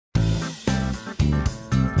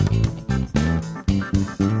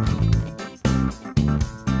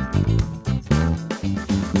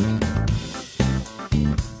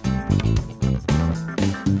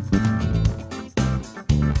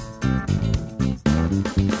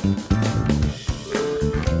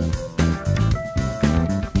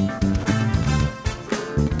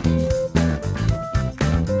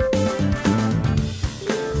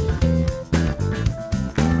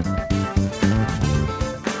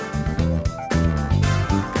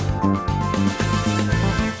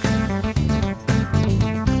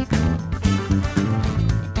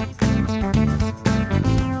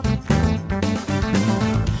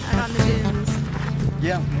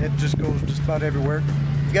about everywhere.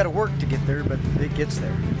 You got to work to get there, but it gets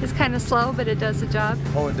there. It's kind of slow, but it does the job.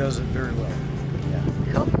 Oh, it does it very well. Yeah.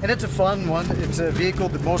 Cool. And it's a fun one. It's a vehicle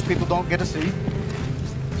that most people don't get to see.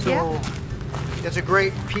 So Yeah. It's a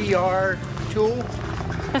great PR tool.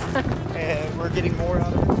 And we're getting more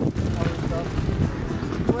out of it. Other stuff.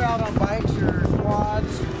 We're out on bikes or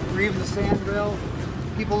quads or even the sandrail.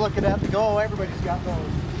 People look at that and go, oh, everybody's got those.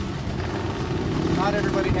 Not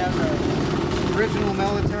everybody has a original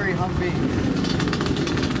military Humvee.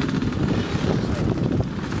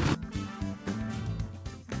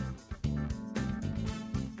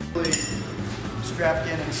 Really strapped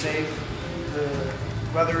in and safe.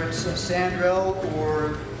 Whether it's a sandrail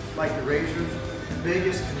or like the razors, the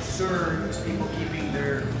biggest concern is people keeping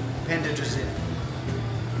their appendages in.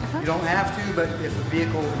 You don't have to, but if a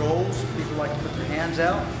vehicle rolls, people like to put their hands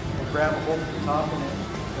out and grab a hold of the top and it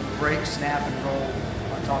break, snap, and roll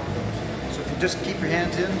on top of those. So if you just keep your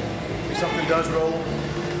hands in, if something does roll,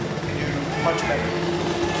 you do much better.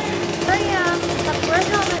 Wear a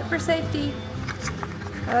helmet for safety.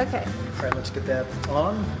 Okay. All right, let's get that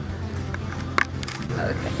on.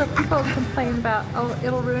 Okay. So people complain about, oh,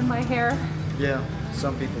 it'll ruin my hair. Yeah,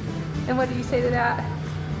 some people do. And what do you say to that?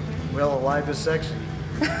 Well, alive is sexy.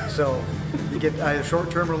 So you get either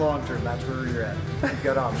short-term or long-term. That's where you're at. You've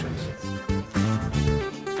got options.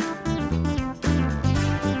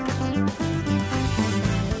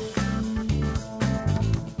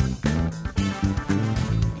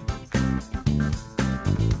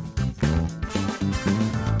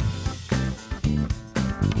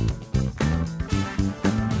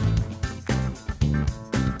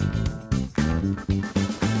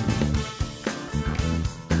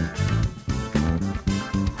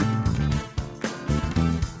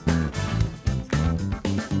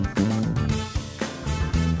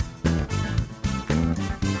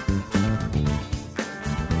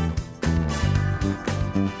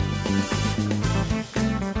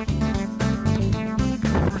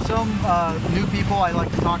 Some new people, I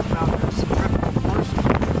like to talk about the centrifugal force,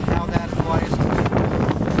 how that applies to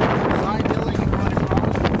side milling and going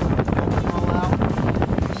across, help it all out,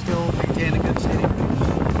 still maintain a good steady course.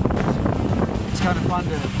 So it's kind of fun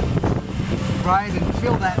to ride and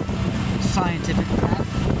feel that scientific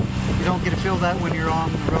path. You don't get to feel that when you're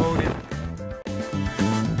on the road.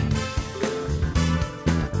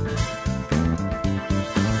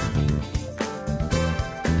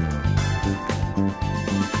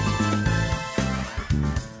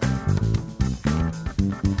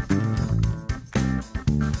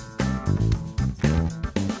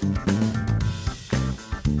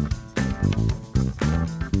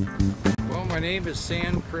 My name is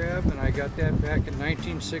Sand Crab, and I got that back in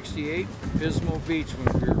 1968, Pismo Beach,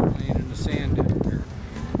 when we were playing in the sand down there.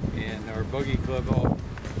 And our buggy club all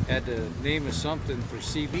had to name us something for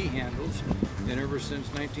CB handles, and ever since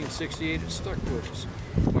 1968 it stuck with us.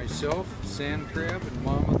 Myself, Sand Crab, and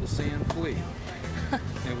Mama the Sand Flea.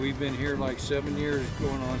 And we've been here like 7 years,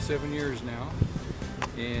 going on 7 years now.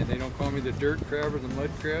 And they don't call me the dirt crab or the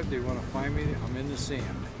mud crab, they want to find me, I'm in the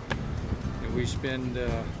sand. And we spend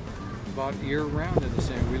about year-round in the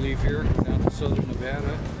sand. We leave here down to southern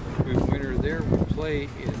Nevada. We winter there. We play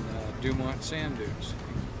in Dumont sand dunes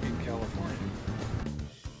in California.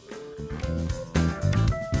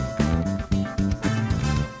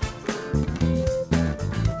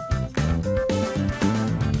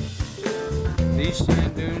 These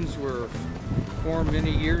sand dunes were formed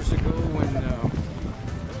many years ago when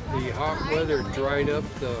the hot weather dried up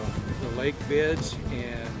the lake beds,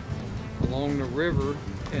 and along the river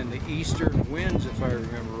and the eastern winds, if I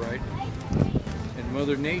remember right, and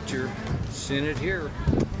Mother Nature sent it here.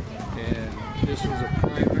 And this was a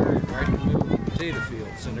prime area right in the middle of the potato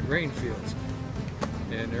fields and the grain fields.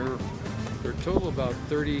 And they're total about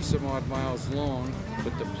 30 some odd miles long,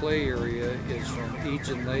 but the play area is from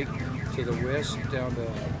Egan Lake to the west down to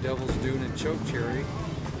Devil's Dune and Chokecherry,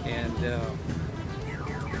 and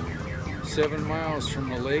 7 miles from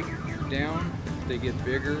the lake down, they get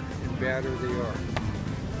bigger and badder they are.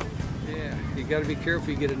 Yeah, you got to be careful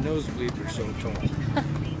you get a nosebleed, they're so tall.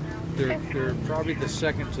 They're probably the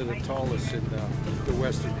second to the tallest in the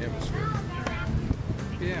Western Hemisphere.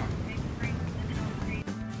 Yeah.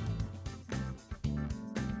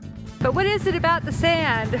 But what is it about the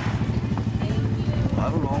sand? I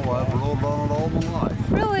don't know. I've rolled on it all my life.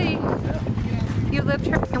 Really? Yeah. You lived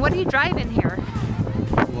here? And what do you drive in here?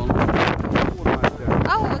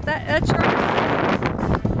 Oh, that's yours.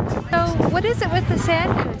 So what is it with the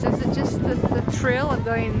sand dunes? Is it just the thrill of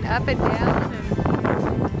going up and down?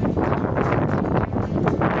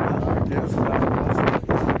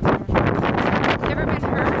 Never been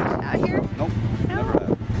hurt out here? Nope, never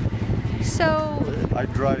have. So I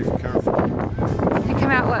drive carefully. you come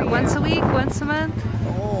out, what, once a week, once a month?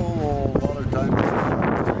 Oh, a lot of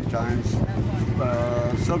times, 3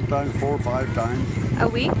 times. Sometimes 4 or 5 times. A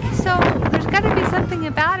week? So there's got to be something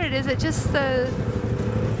about it. Is it just the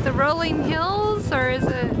rolling hills, or is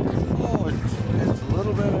it? Oh, it's a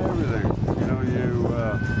little bit of everything. You know,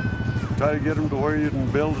 you try to get them to where you can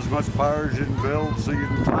build as much power as you can build, so you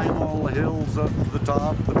can climb all the hills up to the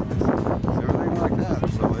top and everything like that.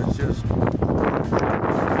 So it's just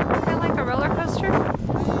Kind of like a roller coaster?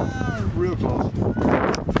 real close.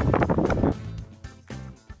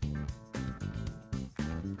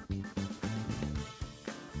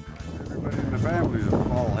 Everybody in the families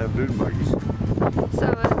all have dune buggies. So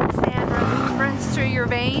sand runs through your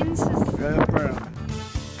veins? Is